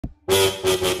Hello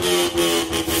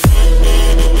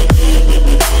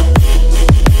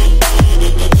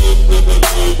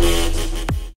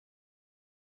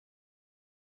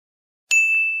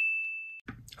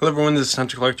everyone, this is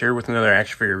Hunter Collector here with another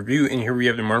action figure review, and here we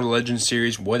have the Marvel Legends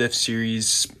series What If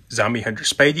series Zombie Hunter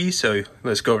Spidey. So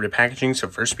let's go over the packaging. So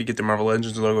first we get the Marvel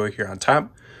Legends logo here on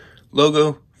top.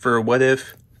 Logo for What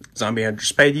If Zombie Hunter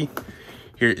Spidey.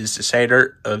 Here is the side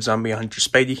art of Zombie Hunter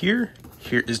Spidey here.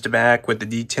 Here is the back with the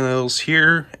details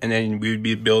here, and then we would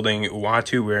be building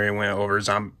Uatu, where I went over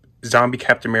Zombie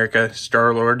Captain America,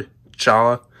 Star-Lord,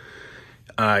 T'Challa,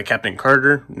 Captain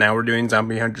Carter. Now we're doing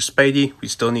Zombie Hunter Spidey. We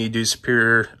still need to do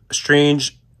Superior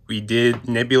Strange. We did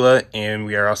Nebula, and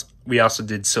we also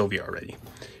did Sylvia already.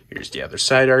 Here's the other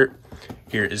side art.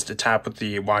 Here is the top with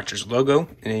the Watchers logo,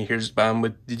 and then here's the bottom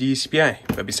with the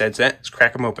DCPI. But besides that, let's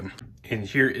crack them open. And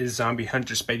here is Zombie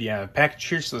Hunter Spidey out of the package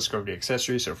here. So let's go over the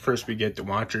accessories. So first we get the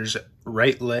Watcher's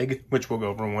right leg, which we'll go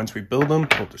over once we build them.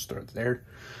 We'll just start there.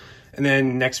 And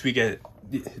then next we get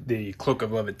the Cloak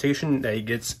of Levitation that he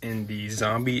gets in the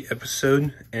zombie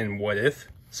episode and What If.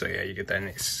 So yeah, you get that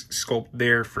nice sculpt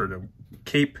there for the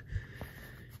cape.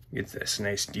 You get this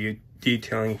nice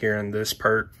detailing here on this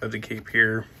part of the cape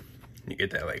here. You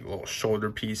get that like little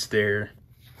shoulder piece there.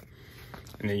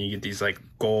 And then you get these like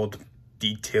gold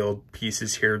detailed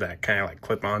pieces here that kind of like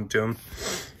clip onto them.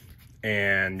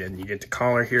 And then you get the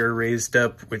collar here raised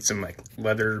up with some like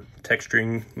leather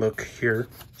texturing look here.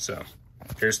 So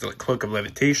here's the Cloak of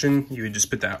Levitation. You would just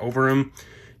put that over him.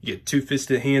 You get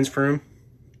two-fisted hands for him.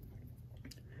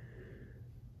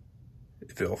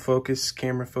 If it'll focus,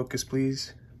 camera focus,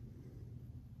 please.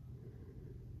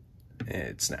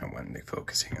 It's not wanting to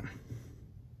focus in.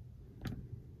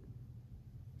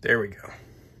 There we go.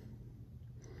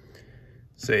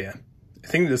 So yeah, I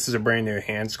think this is a brand new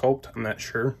hand sculpt. I'm not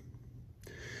sure.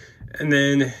 And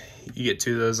then you get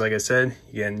two of those, like I said.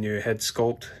 You get a new head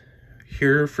sculpt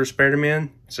here for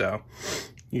Spider-Man. So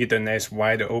you get the nice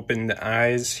wide open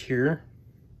eyes here.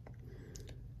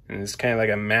 And it's kind of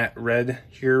like a matte red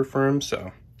here for him.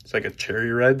 So it's like a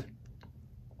cherry red.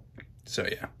 So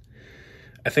yeah,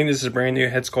 I think this is a brand new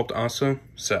head sculpt also.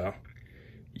 So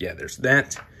yeah, there's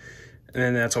that. And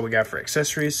then that's all we got for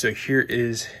accessories. So here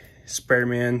is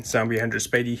Spider-Man Zombie Hunter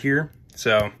Spidey here.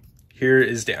 So here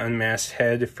is the unmasked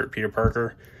head for Peter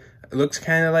Parker. It looks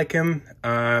kind of like him.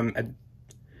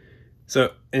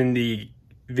 So in the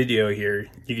video here,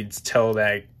 you can tell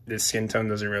that the skin tone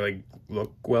doesn't really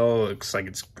look well. It looks like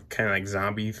it's kind of like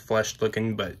zombie flesh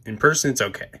looking, but in person it's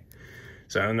okay.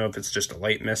 So I don't know if it's just a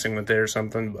light messing with it or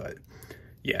something, but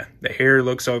yeah, the hair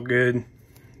looks all good.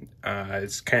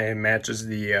 It kind of matches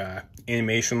the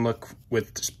animation look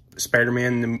with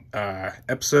Spider-Man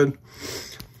episode.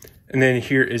 And then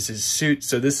here is his suit.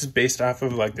 So this is based off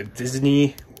of like the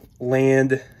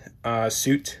Disneyland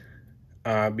suit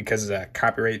because of that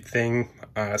copyright thing.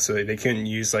 So they couldn't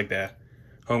use like the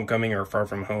Homecoming or Far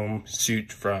From Home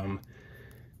suit from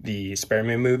the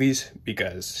Spider-Man movies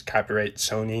because copyright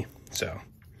Sony. So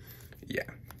yeah,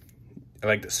 I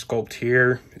like the sculpt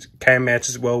here. It kind of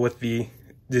matches well with the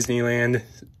Disneyland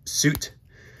suit.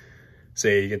 So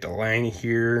you get the line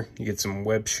here. You get some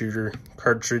web shooter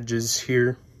cartridges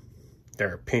here.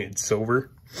 They're painted silver.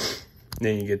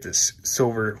 Then you get this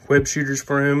silver web shooters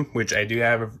for him, which I do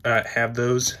have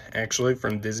those actually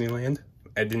from Disneyland.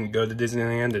 I didn't go to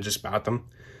Disneyland, I just bought them.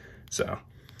 So,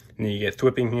 and then you get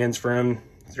whipping hands for him.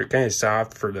 They're kind of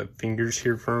soft for the fingers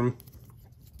here for him.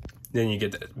 Then you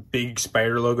get that big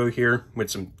spider logo here with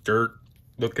some dirt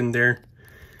looking there.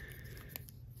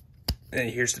 And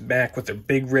here's the back with the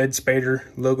big red spider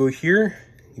logo here.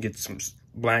 You get some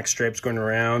black stripes going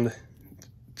around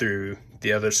through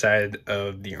the other side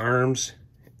of the arms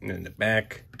and then the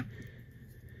back.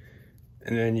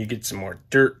 And then you get some more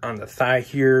dirt on the thigh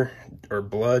here, or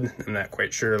blood. I'm not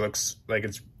quite sure. It looks like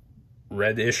it's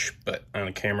reddish, but on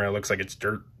the camera it looks like it's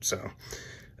dirt. So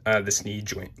this knee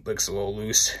joint looks a little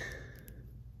loose.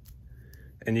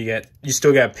 And you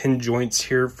still got pin joints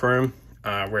here for him,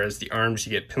 whereas the arms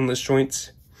you get pinless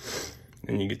joints.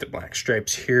 And you get the black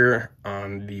stripes here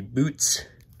on the boots.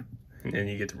 And then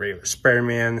you get the regular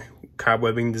Spider-Man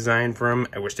cobwebbing design for him.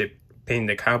 I wish they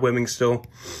painted the cobwebbing still.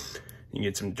 You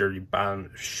get some dirty bottom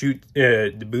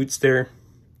the boots there.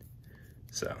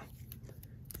 So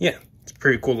yeah, it's a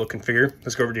pretty cool looking figure.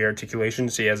 Let's go over the articulation.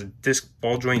 So he has a disc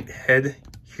ball joint head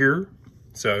here.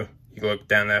 So you can look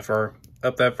down that far,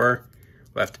 up that far,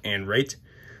 left and right.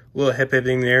 A little hip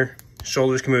pivoting there.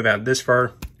 Shoulders can move out this far.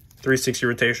 360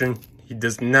 rotation. He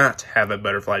does not have a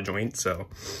butterfly joint, so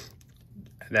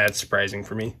that's surprising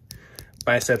for me.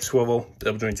 Bicep swivel,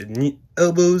 double jointed knee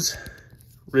elbows.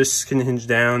 Wrists can hinge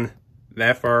down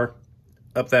that far,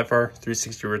 up that far,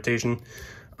 360 rotation.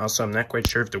 Also, I'm not quite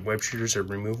sure if the web shooters are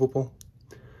removable.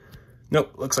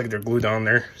 Nope, looks like they're glued on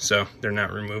there, so they're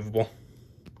not removable.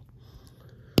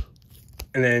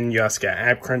 And then you also got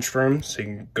ab crunch for him, so you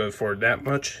can go forward that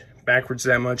much, backwards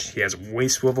that much. He has a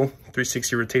waist swivel,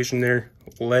 360 rotation there.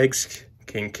 Legs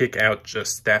can kick out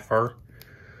just that far.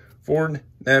 Forward,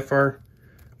 that far.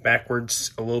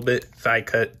 Backwards a little bit. Thigh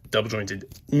cut, double jointed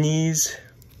knees.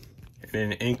 And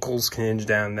then ankles can hinge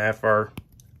down that far,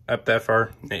 up that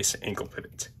far. Nice ankle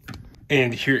pivot.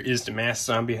 And here is the masked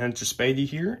zombie hunter Spidey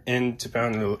here. And to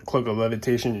pound the cloak of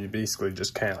levitation, you basically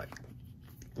just kind of like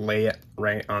lay it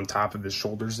right on top of his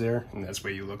shoulders there, and that's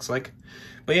what he looks like.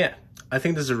 But yeah, I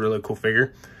think this is a really cool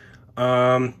figure.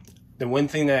 The one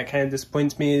thing that kind of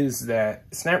disappoints me is that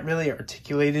it's not really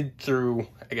articulated through,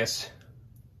 I guess,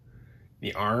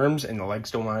 the arms, and the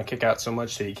legs don't want to kick out so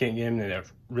much, so you can't get him in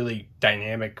really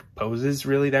dynamic poses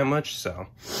really that much. So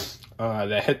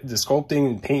the sculpting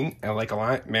and paint I like a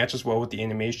lot. Matches well with the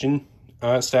animation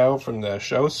style from the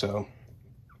show. So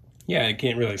yeah, I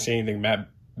can't really say anything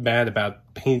bad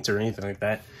about paint or anything like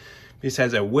that.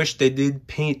 Besides, I wish they did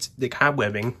paint the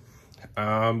cobwebbing.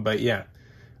 But yeah,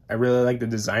 I really like the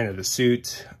design of the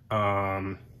suit.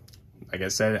 Like I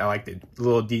said, I like the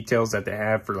little details that they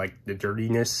have for like the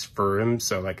dirtiness for him.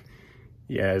 So like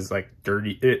he has like dirt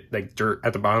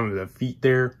at the bottom of the feet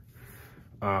there.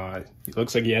 It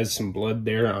looks like he has some blood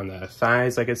there on the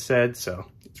thighs, like I said. So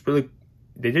it's really,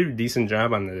 they did a decent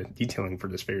job on the detailing for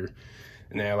this figure.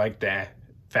 And then I like the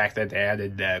fact that they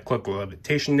added the cloak of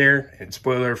levitation there. And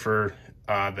spoiler for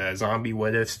the zombie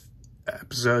what if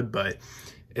episode, but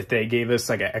if they gave us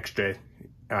like an extra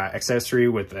accessory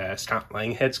with a Scott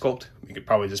Lang head sculpt, we could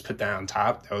probably just put that on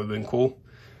top. That would have been cool.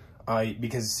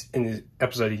 Because in the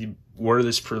episode, he wore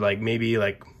this for like maybe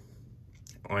like,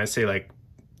 I want to say like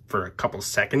for a couple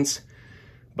seconds.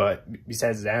 But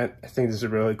besides that, I think this is a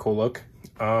really cool look.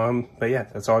 But yeah,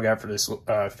 that's all I got for this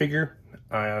figure.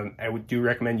 I do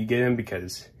recommend you get him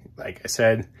because, like I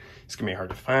said, it's gonna be hard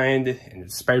to find, and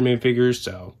it's Spider-Man figures.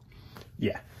 So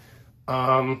yeah.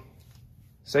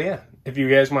 So yeah, if you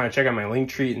guys want to check out my link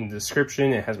tree in the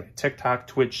description, it has my TikTok,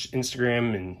 Twitch,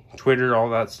 Instagram, and Twitter. All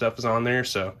that stuff is on there.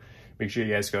 So make sure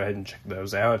you guys go ahead and check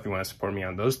those out if you want to support me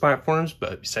on those platforms.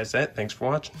 But besides that, thanks for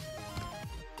watching.